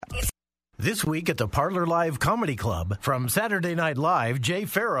This week at the Parlor Live Comedy Club from Saturday Night Live, Jay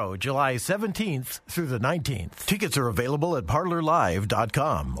Farrow, July 17th through the 19th. Tickets are available at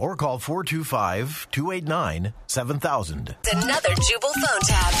parlorlive.com or call 425-289-7000. It's another Jubal phone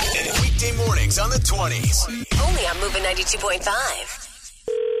tab. Weekday mornings on the 20s. Only on Moving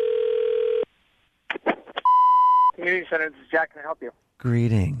 92.5. Community Center, this is Jack. Can I help you?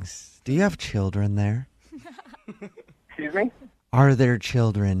 Greetings. Do you have children there? Excuse me? Are there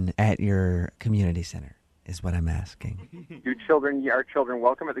children at your community center, is what I'm asking. Are children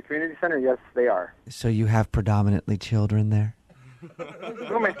welcome at the community center? Yes, they are. So you have predominantly children there?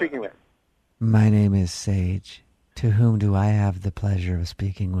 Who am I speaking with? My name is Sage. To whom do I have the pleasure of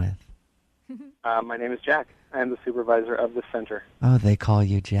speaking with? My name is Jack. I am the supervisor of the center. Oh, they call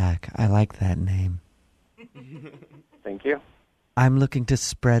you Jack. I like that name. Thank you. I'm looking to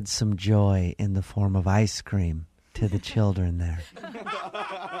spread some joy in the form of ice cream to the children there.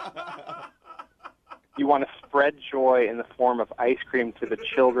 You want to spread joy in the form of ice cream to the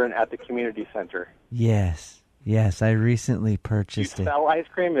children at the community center? Yes. Yes, I recently purchased You it. sell ice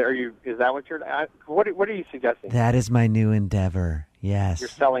cream? Is that what you're... What are you suggesting? That is my new endeavor. Yes. You're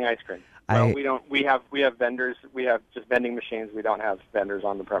selling ice cream. Well, we don't. We have vendors. We have just vending machines. We don't have vendors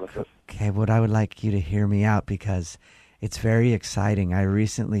on the premises. Okay, but I would like you to hear me out because it's very exciting. I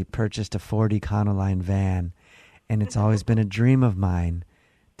recently purchased a Ford Econoline van, and it's always been a dream of mine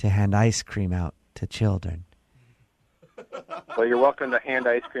to hand ice cream out to children. Well, you're welcome to hand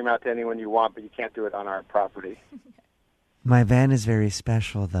ice cream out to anyone you want, but you can't do it on our property. My van is very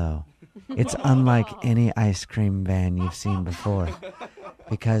special, though. It's unlike any ice cream van you've seen before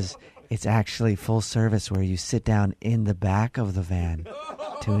because it's actually full service where you sit down in the back of the van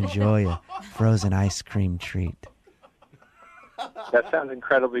to enjoy a frozen ice cream treat. That sounds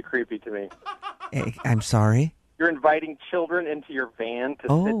incredibly creepy to me. I'm sorry? You're inviting children into your van to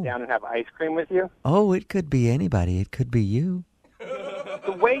sit down and have ice cream with you? Oh, it could be anybody. It could be you.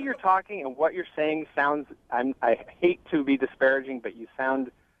 The way you're talking and what you're saying sounds, I hate to be disparaging, but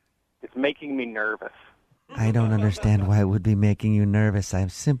it's making me nervous. I don't understand why it would be making you nervous. I'm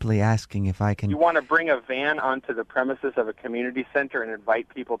simply asking if I can... You want to bring a van onto the premises of a community center and invite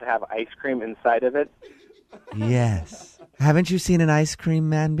people to have ice cream inside of it? Yes. Haven't you seen an ice cream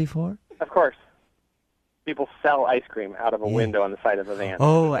man before? Of course. People sell ice cream out of a window on the side of a van.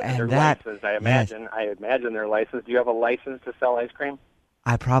 Oh, and they're that... licensed, I imagine. Yes. I imagine they're licensed. Do you have a license to sell ice cream?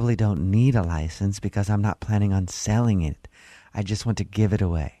 I probably don't need a license because I'm not planning on selling it. I just want to give it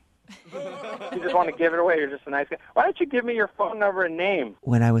away. You just want to give it away? You're just a nice guy. Why don't you give me your phone number and name?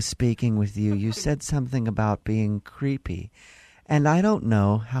 When I was speaking with you, you said something about being creepy. And I don't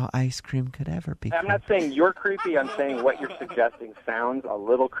know how ice cream could ever be. I'm not saying you're creepy. I'm saying what you're suggesting sounds a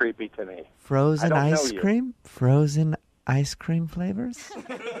little creepy to me. Frozen ice cream? Frozen ice cream flavors?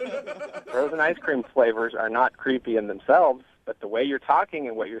 Frozen ice cream flavors are not creepy in themselves, but the way you're talking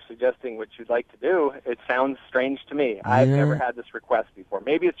and what you're suggesting what you'd like to do, it sounds strange to me. I've never had this request before.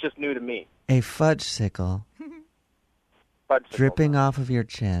 Maybe it's just new to me. A fudge-sicle. Dripping off of your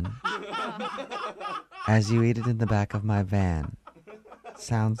chin as you eat it in the back of my van.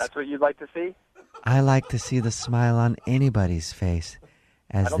 Sounds... That's what you'd like to see? I like to see the smile on anybody's face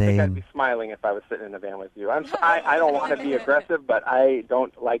as I don't think I'd be smiling if I was sitting in a van with you. I don't want to be aggressive, but I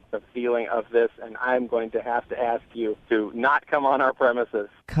don't like the feeling of this, and I'm going to have to ask you to not come on our premises.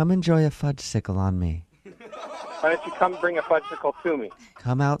 Come enjoy a fudge-sicle on me. Why don't you come bring a fudge-sicle to me?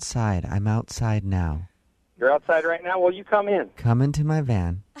 Come outside. I'm outside now. You're outside right now? Well, you come in. Come into my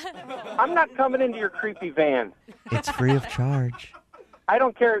van. I'm not coming into your creepy van. It's free of charge. I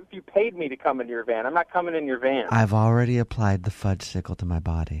don't care if you paid me to come into your van. I'm not coming in your van. I've already applied the fudge-sicle to my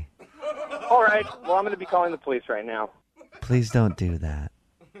body. All right. Well, I'm going to be calling the police right now. Please don't do that.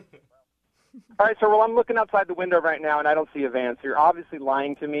 All right, sir. Well, I'm looking outside the window right now, and I don't see a van. So you're obviously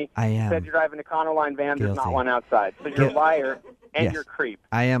lying to me. I am. You said you're driving a Econoline van. Guilty. There's not one outside. So you're a liar, and you're a creep.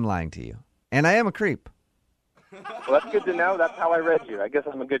 I am lying to you. And I am a creep. Well, that's good to know. That's how I read you. I guess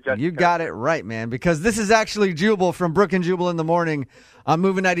I'm a good judge. You got it right, man, because this is actually Jubal from Brook and Jubal in the Morning. I'm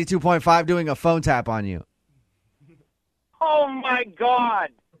Moving 92.5 doing a phone tap on you. Oh, my God.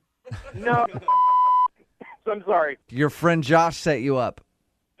 No. I'm sorry. Your friend Josh set you up.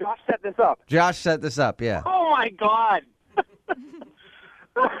 Josh set this up. Josh set this up, yeah. Oh, my God.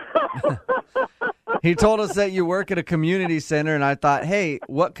 He told us that you work at a community center, and I thought, hey,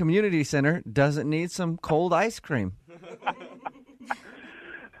 what community center doesn't need some cold ice cream?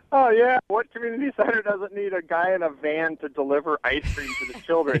 Oh, yeah. What community center doesn't need a guy in a van to deliver ice cream to the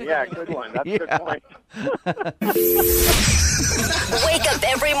children? Yeah, good one. That's a good point. Wake up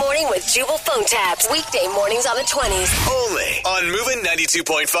every morning with Jubal phone tabs. Weekday mornings on the 20s. Only on Moving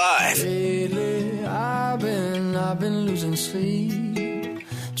 92.5. Lately, I've been losing sleep,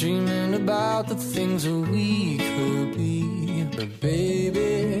 dreaming about the things that we could be. But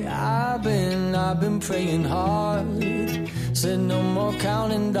baby, I've been praying hard. Said no more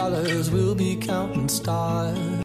counting dollars, we'll be counting stars.